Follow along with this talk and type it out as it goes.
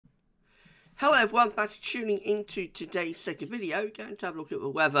Hello everyone, thanks for tuning into today's second video. We're going to have a look at the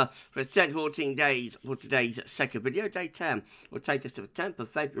weather for the 10 to 14 days for today's second video. Day 10 will take us to the 10th of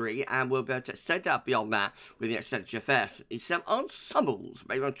February and we'll be able to extend out beyond that with the extended GFS and ECM ensembles.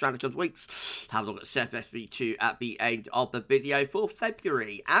 Maybe on trying to couple of weeks, have a look at CFS V2 at the end of the video for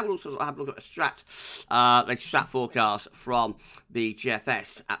February. And we'll also have a look at the strat forecast from the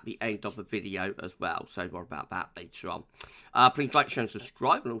GFS at the end of the video as well. So more about that later on. Please like, share and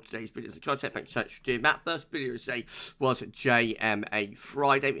subscribe on all today's videos and content. Thanks so much for doing that. First video today was JMA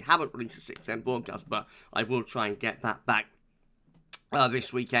Friday. We haven't released a 6M broadcast, but I will try and get that back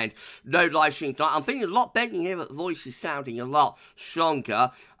this weekend. No live stream tonight. I'm feeling a lot better here, but the voice is sounding a lot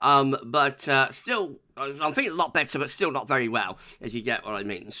stronger. Still, I'm feeling a lot better, but still not very well, if you get what I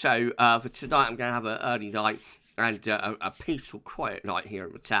mean. So, for tonight, I'm going to have an early night and a peaceful, quiet night here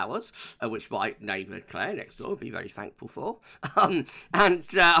in the Towers, which my neighbour Claire next door will be very thankful for.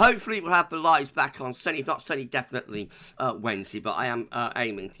 Hopefully we'll have the lives back on Sunday, if not Sunday, definitely Wednesday, but I am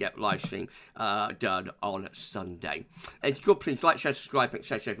aiming to get the live stream done on Sunday. If you could, please like, share, subscribe, and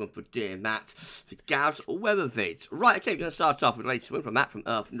share everyone for doing that. For GavsWeatherVids. Right, okay, we're going to start off with the latest one from Matt from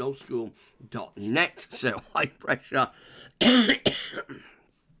earthnorthschool.net. So, high pressure.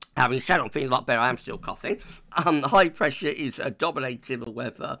 Having said I'm feeling a lot better, I am still coughing. High pressure is dominating the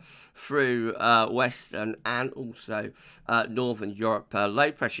weather through Western and also Northern Europe.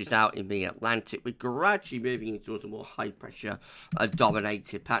 Low pressure is out in the Atlantic. We're gradually moving towards a more high pressure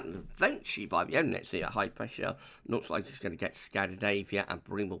dominated pattern. Eventually, by the end of next year, high pressure looks like it's going to get Scandinavia and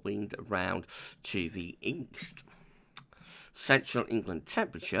bring the wind around to the east. Central England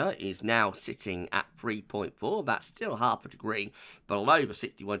temperature is now sitting at 3.4. That's still half a degree below the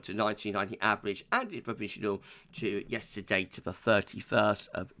 61 to 1990 average and is provisional to yesterday to the 31st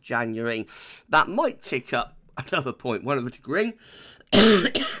of January. That might tick up another 0.1 of a degree.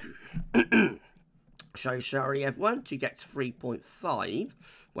 So sorry everyone, to get to 3.5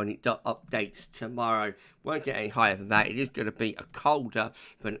 when it updates tomorrow. Won't get any higher than that. It is going to be a colder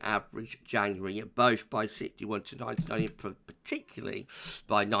than average January, both by 61 to 1990, particularly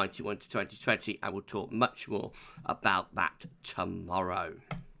by 91 to 2020. I will talk much more about that tomorrow.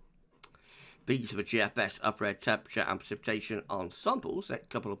 These are the GFS upper air temperature and precipitation ensembles. Next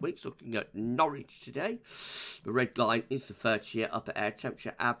couple of weeks, looking at Norwich today. The red line is the 30-year upper air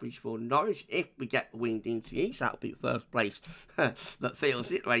temperature average for Norwich. If we get the wind into the east, that'll be the first place that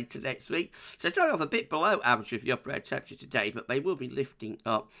feels it later next week. So it's starting off a bit below average of the upper air temperature today, but they will be lifting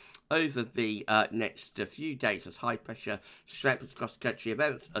up over the next few days as high pressure strengthens across the country.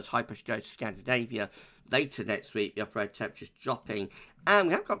 As high pressure goes to Scandinavia later next week, the upper air temperature is dropping. And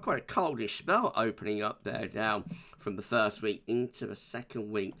we have got quite a coldish spell opening up there now from the first week into the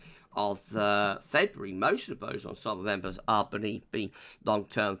second week of February. Most of those ensemble members are beneath the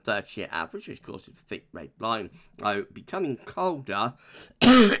long-term 30-year average, which of course is the thick red line. Becoming colder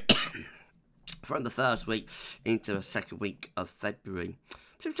from the first week into the second week of February.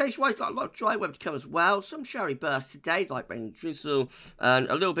 Precipitation-wise, got a lot of dry weather to come as well. Some showery bursts today, like rain and drizzle, and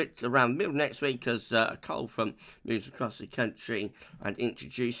a little bit around the middle of next week as a cold front moves across the country and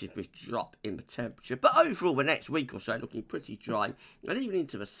introduces this drop in the temperature. But overall, the next week or so looking pretty dry, and even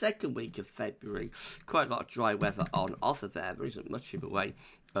into the second week of February, quite a lot of dry weather on offer there. There isn't much in the way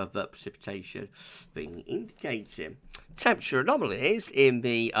of precipitation being indicated. Temperature anomalies in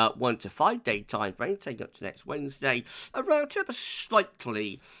the 1 to 5 day time frame, taking up to next Wednesday, around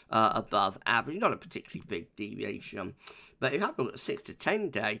slightly above average, not a particularly big deviation. But if you have a look at 6 to 10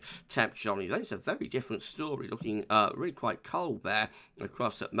 day temperature anomalies, it's a very different story, looking really quite cold there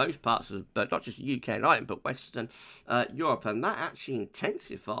across most parts of, but not just the UK and Ireland, but Western Europe, and that actually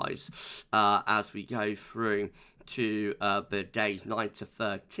intensifies as we go through to the days 9 to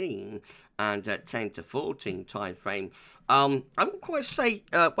 13 and 10 to 14 time frame. I wouldn't quite say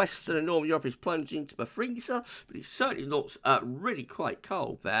Western and Northern Europe is plunging into the freezer, but it certainly looks really quite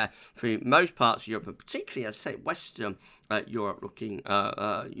cold there through most parts of Europe, and particularly, as I say, Western Europe looking,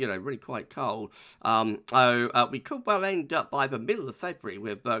 really quite cold. We could well end up by the middle of February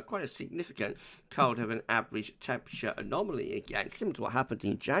with quite a significant colder than average temperature anomaly again, similar to what happened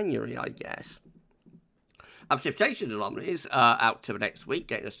in January, I guess. Precipitation anomalies out to the next week,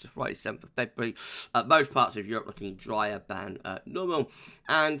 getting us to Friday, 7th of February. Most parts of Europe looking drier than normal.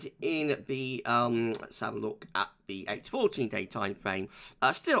 And in the, let's have a look at the 8 to 14 day time frame,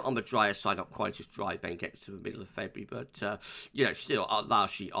 still on the drier side, not quite as dry when it gets to the middle of February, but, still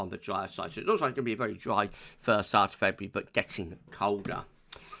largely on the drier side. So it looks like it's going to be a very dry first start of February, but getting colder.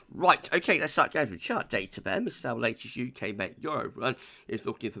 Right, okay, let's start going through chart data then. This is our latest UK Met Euro run. Is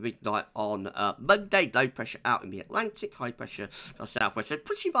looking for midnight on Monday. Low pressure out in the Atlantic, high pressure to southwest. So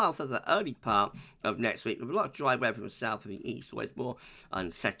pretty mild for the early part of next week, with a lot of dry weather from the south and the east, always more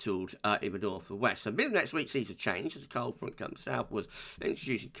unsettled in the north and west. So middle of next week sees a change as the cold front comes southwards,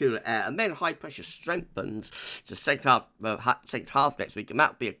 introducing cooler air, and then high pressure strengthens to second half next week, and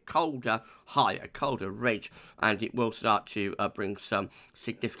that'll be a colder high, a colder ridge, and it will start to bring some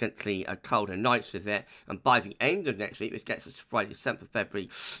significantly colder nights with it. And by the end of next week, which gets us to Friday the 7th of February,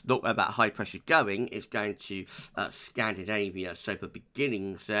 look where that high pressure going is going to Scandinavia. So the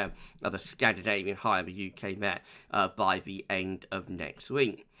beginnings of a Scandinavian high of the UK Met by the end of next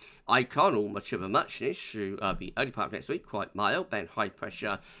week. Icon, all much of a muchness through the early part of next week, quite mild, then high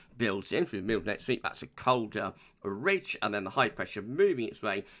pressure builds in through the middle of next week. That's a colder ridge, and then the high pressure moving its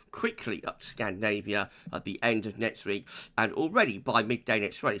way quickly up to Scandinavia at the end of next week, and already by midday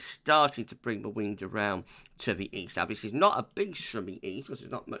next Friday starting to bring the wind around to the east. Now this is not a beast from the east because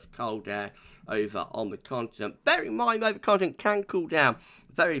there's not much cold air over on the continent. Bear in mind though, the continent can cool down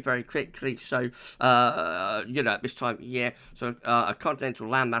very, very quickly, so you know, at this time of year, so a continental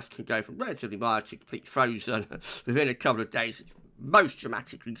landmass can go from relatively mild to complete frozen within a couple of days, most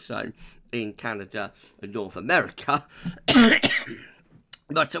dramatically so in Canada and North America.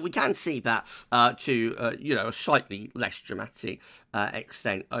 But we can see that to, you know, a slightly less dramatic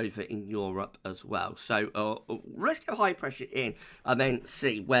extent over in Europe as well. So let's get high pressure in and then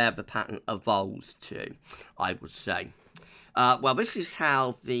see where the pattern evolves to, I would say. Well, this is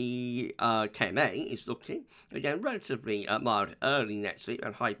how the KMA is looking. Again, relatively mild early next week,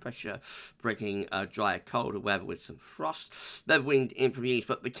 and high pressure bringing drier, colder weather with some frost. The wind in from the east,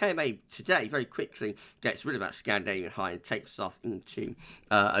 but the KMA today very quickly gets rid of that Scandinavian high and takes off into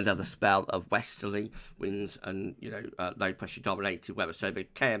another spell of westerly winds and, you know, low pressure dominated weather. So the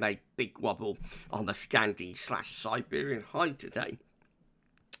KMA big wobble on the Scandi/Siberian high today.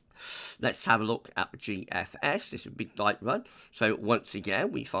 Let's have a look at the GFS. This is a midnight run. So once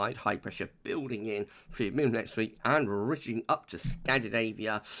again, we find high pressure building in through the middle next week and reaching up to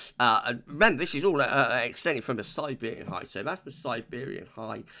Scandinavia. And remember, this is all extending from the Siberian high. So that's the Siberian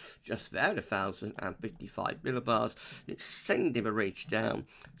high just there, 1,055 millibars. It's sending a ridge down.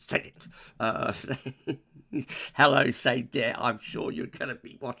 Send it. Hello, send it. I'm sure you're going to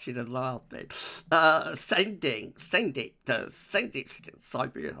be watching and laughing. Send it,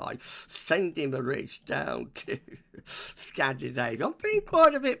 Siberian high. Send him a ridge down to Scandinavia. I'm being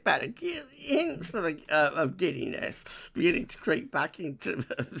quite a bit better. Hints of giddiness beginning to creep back into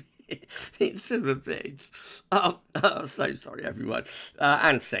the vids. So sorry, everyone.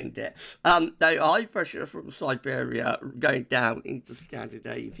 And send it. Now, high pressure from Siberia going down into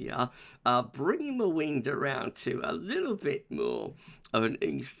Scandinavia, bringing the wind around to a little bit more of an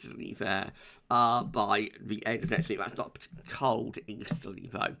easterly there by the end of next week. That's not cold easterly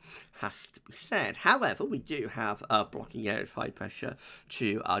though, has to be said. However, we do have a blocking area of high pressure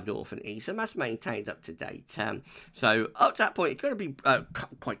to our north and east, and that's maintained up to day 10. So up to that point, it's going to be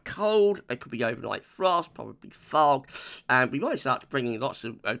quite cold. It could be overnight frost, probably fog, and we might start bringing lots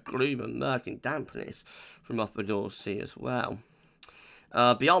of gloom and murk and dampness from up the North Sea as well.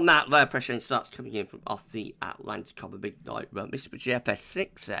 Beyond that, low pressure starts coming in from off the Atlantic on the midnight run. This is what GFS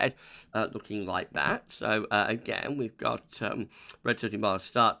 6 said, looking like that. So, again, we've got relatively mild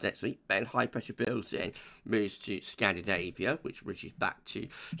start next week. Then high pressure builds in, moves to Scandinavia, which reaches back to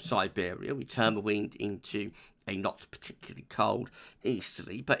Siberia. We turn the wind into a not particularly cold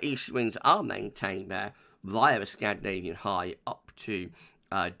easterly, but east winds are maintained there via the Scandinavian high up to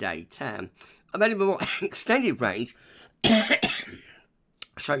day 10. And then in the more extended range,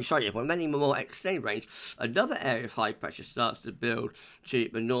 when many more extended range, another area of high pressure starts to build to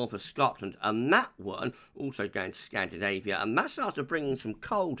the north of Scotland, and that one also going to Scandinavia, and that starts to bring in some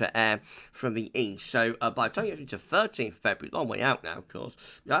colder air from the east. So by the time you get to 13th of February, long way out now, of course,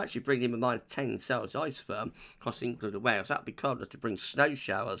 you're actually bringing in the -10 Celsius ice firm across England and Wales. That'd be cold enough to bring snow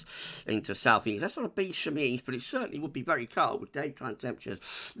showers into south east. That's not a beach from the east, but it certainly would be very cold with daytime temperatures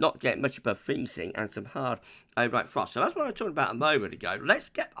not getting much above freezing and some hard overnight frost. So that's what I was talking about a moment ago. Let's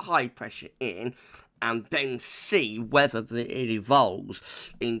get the high pressure in and then see whether it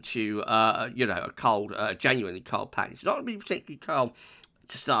evolves into, you know, a cold, genuinely cold patch. It's not going to be particularly cold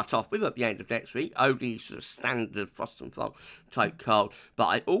to start off with at the end of next week. Only sort of standard frost and fog type cold. But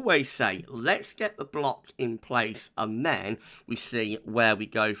I always say, let's get the block in place and then we see where we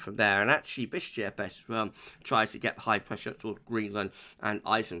go from there. And actually, this GFS tries to get high pressure towards Greenland and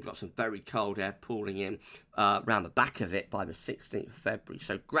Iceland. We've got some very cold air pulling in around the back of it by the 16th of February.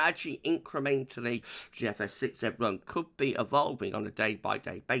 So gradually, incrementally, GFS 6 could be evolving on a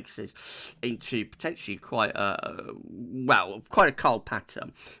day-by-day basis into potentially quite a, well, quite a cold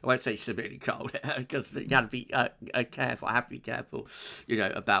pattern. I won't say severely cold because you have to be careful. I have to be careful, you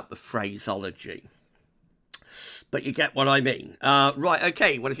know, about the phraseology. But you get what I mean. Right,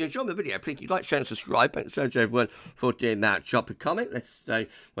 okay. Well, if you enjoyed the video, please like, share, and subscribe. Thanks so much, everyone, for doing that. Drop a comment. Let's know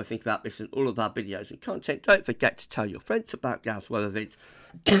what you think about this and all of our videos and content. Don't forget to tell your friends about GavsWeatherVids.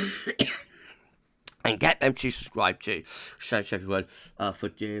 And get them to subscribe too. Thanks everyone for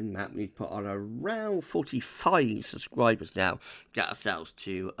doing that. We've put on around 45 subscribers now. Get ourselves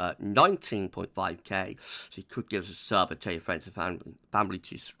to 19.5k. So you could give us a sub and tell your friends and family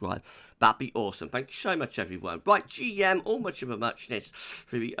to subscribe. That'd be awesome. Thank you so much, everyone. Right, GM, all much of a muchness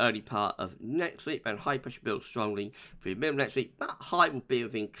for the early part of next week. Then high pressure builds strongly for the middle of next week. That high will be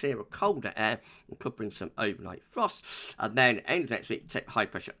within clearer, colder air and could bring some overnight frost. And then end of next week, take high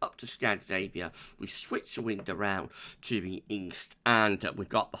pressure up to Scandinavia. We switch the wind around to the east, and we've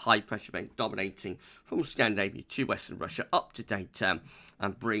got the high pressure then dominating from Scandinavia to Western Russia up to day 10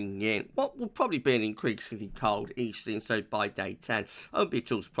 and bringing in what will probably be an increasingly cold easterly. And so by day 10, I won't be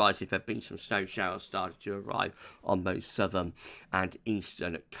at all surprised if there have been some snow showers started to arrive on those southern and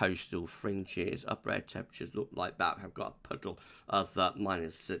eastern coastal fringes. Upper air temperatures look like that. Have got a puddle of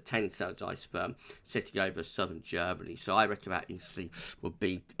minus 10 Celsius iceberg sitting over southern Germany. So I reckon that easterly will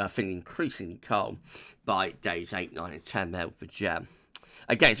be feeling increasingly cold by days 8, 9 and 10 there with the gem.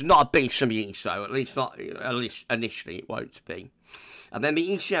 Again, it's not a beach from the east, though. At least initially it won't be. And then the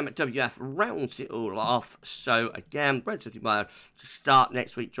ECM at WF rounds it all off. So again, relatively mild to start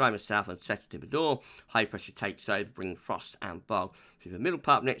next week. Dry in the south and settled in the north. High pressure takes over, bringing frost and bog through the middle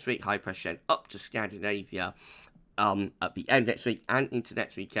part of next week. High pressure then up to Scandinavia at the end of next week and into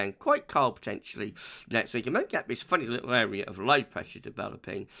next weekend. Quite cold potentially next week. And then get this funny little area of low pressure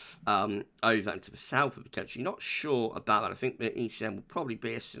developing over into the south of the country. Not sure about that. I think the ECM will probably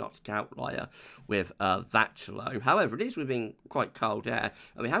be a synoptic outlier with that low. However, it is within quite cold air.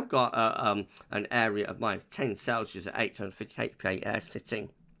 And we have got an area of minus 10 Celsius at 858 kPa air sitting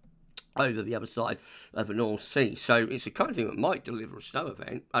over the other side of the North Sea. So it's the kind of thing that might deliver a snow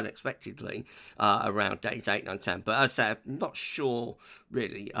event unexpectedly around days 8, 9, 10. But as I say, I'm not sure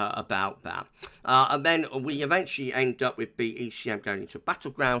really about that. And then we eventually end up with the ECM going into a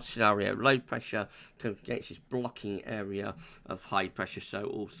battleground scenario, low pressure against this blocking area of high pressure. So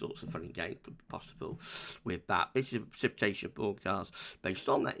all sorts of fun and games could be possible with that. This is a precipitation forecast based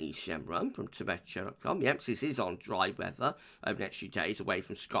on that ECM run from Tibet.com. The emphasis is on dry weather over the next few days away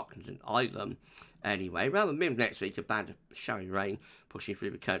from Scotland and Ireland. Anyway, around the middle of next week, a band of showery rain pushing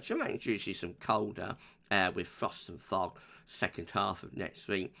through the country. And introduces some colder air with frost and fog second half of next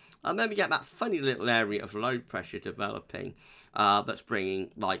week. And then we get that funny little area of low pressure developing that's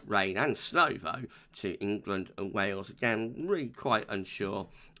bringing light rain and snow, though, to England and Wales. Again, really quite unsure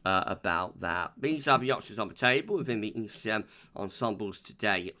about that. These are the options on the table within the ECM ensembles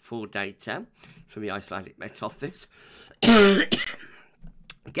today for day 10 from the Icelandic Met Office.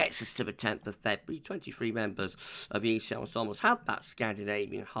 Gets us to the 10th of February. 23 members of the ECM ensembles have that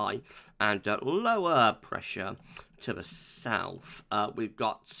Scandinavian high and lower pressure to the south. We've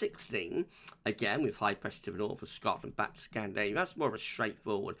got 16, again, with high pressure to the north of Scotland, back to Scandinavia. That's more of a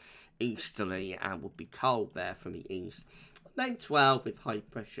straightforward easterly and will be cold there from the east. Then 12 with high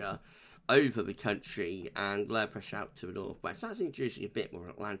pressure over the country and low pressure out to the northwest. That's introducing a bit more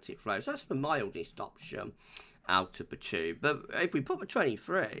Atlantic flow. So that's the mildest option out of the two. But if we put the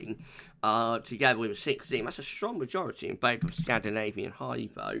 23 together with the 16, that's a strong majority in favour of Scandinavian high,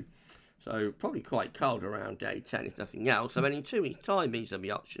 though. So probably quite cold around day 10 if nothing else. I mean, in 2 weeks' time, these are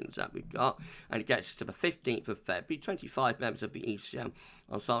the options that we've got. And it gets us to the 15th of February. 25 members of the ECM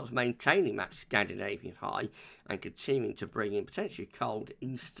ensembles maintaining that Scandinavian high and continuing to bring in potentially cold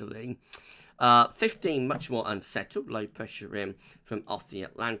easterly. 15, much more unsettled, low pressure in from off the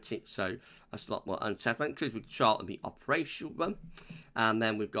Atlantic, so that's a lot more unsettled. That includes the chart of the operational one. And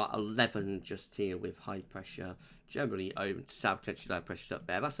then we've got 11 just here with high pressure, generally over to south country, low pressure up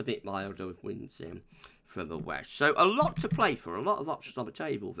there. That's a bit milder with winds in from the west. So a lot to play for, a lot of options on the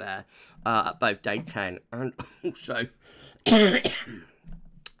table there at both day 10 and also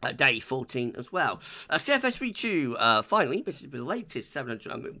day 14 as well. CFS V2, finally, this is the latest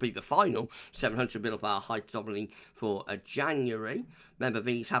 700, will be the final 700 millibar height doubling for January. Remember,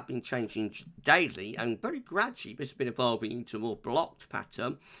 these have been changing daily and very gradually. This has been evolving into a more blocked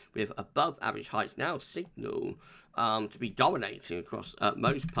pattern with above average heights now signal to be dominating across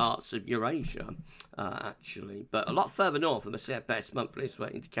most parts of Eurasia, actually. But a lot further north than the CFS monthlies were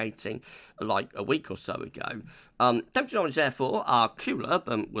indicating like a week or so ago. Temperature knowledge, therefore, are cooler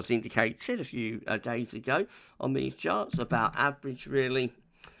than was indicated a few days ago on these charts, about average, really.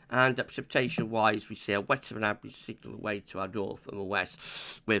 And precipitation-wise, we see a wetter than average signal away to our north and the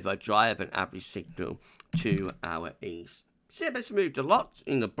west, with a drier than average signal to our east. CFS moved a lot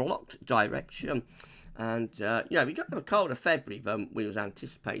in the blocked direction. And, yeah, we got a colder February than we was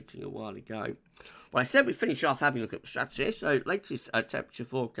anticipating a while ago. Well, I said we'd finish off having a look at the stratosphere. So, latest temperature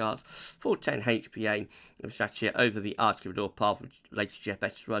forecast for 10 HPA of the stratosphere over the Arctic North path, which latest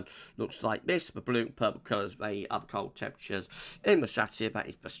GFS run looks like this. The blue and purple colours, they are cold temperatures in the stratosphere. That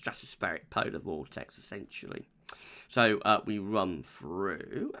is the stratospheric polar vortex, essentially. So we run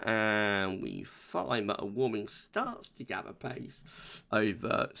through and we find that a warming starts to gather pace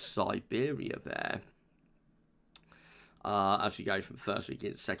over Siberia there. As we go from the first week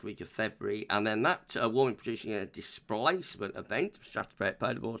into the second week of February, and then that warming producing a displacement event of stratospheric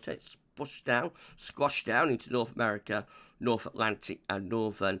polar vortex squashed down into North America, North Atlantic and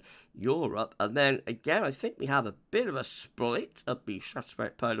Northern Europe. And then again, I think we have a bit of a split of the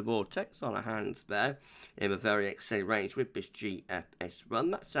stratospheric polar vortex on our hands there in a very extended range with this GFS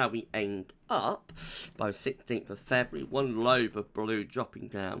run. That's how we end up by the 16th of February. One lobe of blue dropping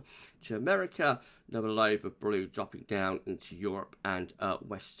down to America, another lobe of blue dropping down into Europe and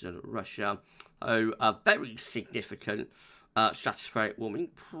Western Russia. Oh, a very significant stratospheric warming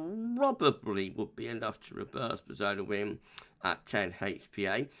probably would be enough to reverse the zone of wind at 10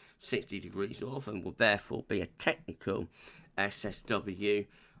 HPA, 60 degrees north, and will therefore be a technical SSW.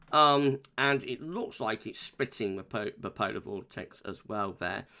 And it looks like it's splitting the polar vortex as well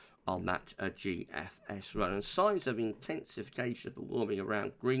there on that GFS run. And signs of intensification of the warming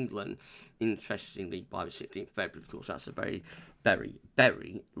around Greenland, interestingly, by the 16th of February. Of course, that's a very, very,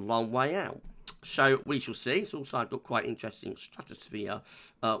 very long way out. So we shall see. It's also looked quite interesting stratosphere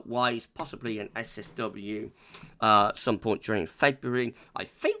wise, possibly an SSW some point during February. I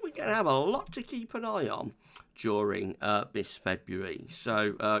think we're going to have a lot to keep an eye on during this February.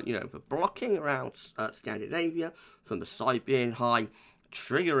 So, you know, the blocking around Scandinavia from the Siberian high,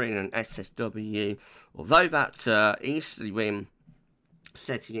 triggering an SSW, although that easterly wind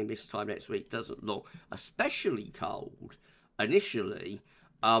setting in this time next week doesn't look especially cold initially,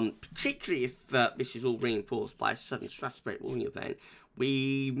 particularly if this is all reinforced by a sudden stratospheric warming event,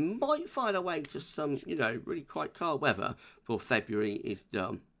 we might find our way to some, you know, really quite cold weather before February is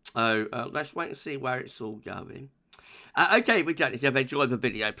done. Let's wait and see where it's all going. Okay, we're done. If you have enjoyed the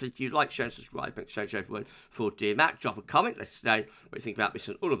video, please do like, share, and subscribe. Thanks so much, everyone, for doing that. Drop a comment. Let's know what you think about this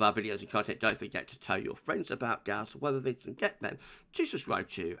and all of our videos and content. Don't forget to tell your friends about GavsWeatherVids and get them to subscribe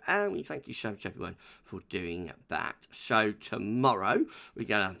to. And we thank you so much, everyone, for doing that. So tomorrow I'm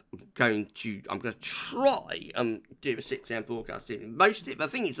going to try and do a 6 AM broadcast evening. The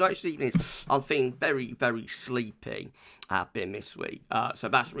thing is, most evenings I'm feeling very, very sleepy. Have been this week, so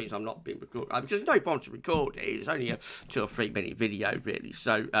that's the reason I'm not being recorded. There's no point to record it. It's only a 2 or 3 minute video, really.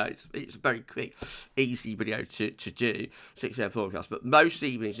 So it's a very quick, easy video to do 6 AM forecast. But most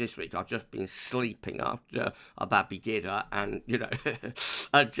evenings this week, I've just been sleeping after a bad beginner, and you know,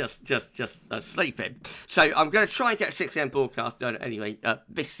 just sleeping. So I'm going to try and get a 6 AM broadcast done anyway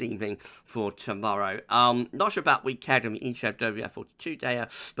this evening for tomorrow. Not sure about weekend and each GWV 42 day,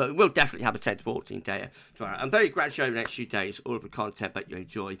 but we will definitely have a 10 to 14 day tomorrow. I'm very glad over the next few days all of the content that you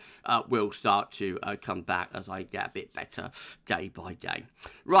enjoy will start to come back as I get a bit better day by day.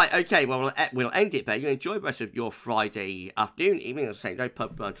 Right, okay, well, we'll end it there. You enjoy the rest of your Friday afternoon, evening. As I say, no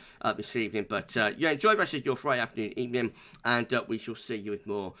pub run this evening, but you enjoy the rest of your Friday afternoon, evening, and we shall see you with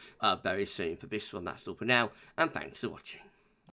more very soon. For this one, that's all for now, and thanks for watching.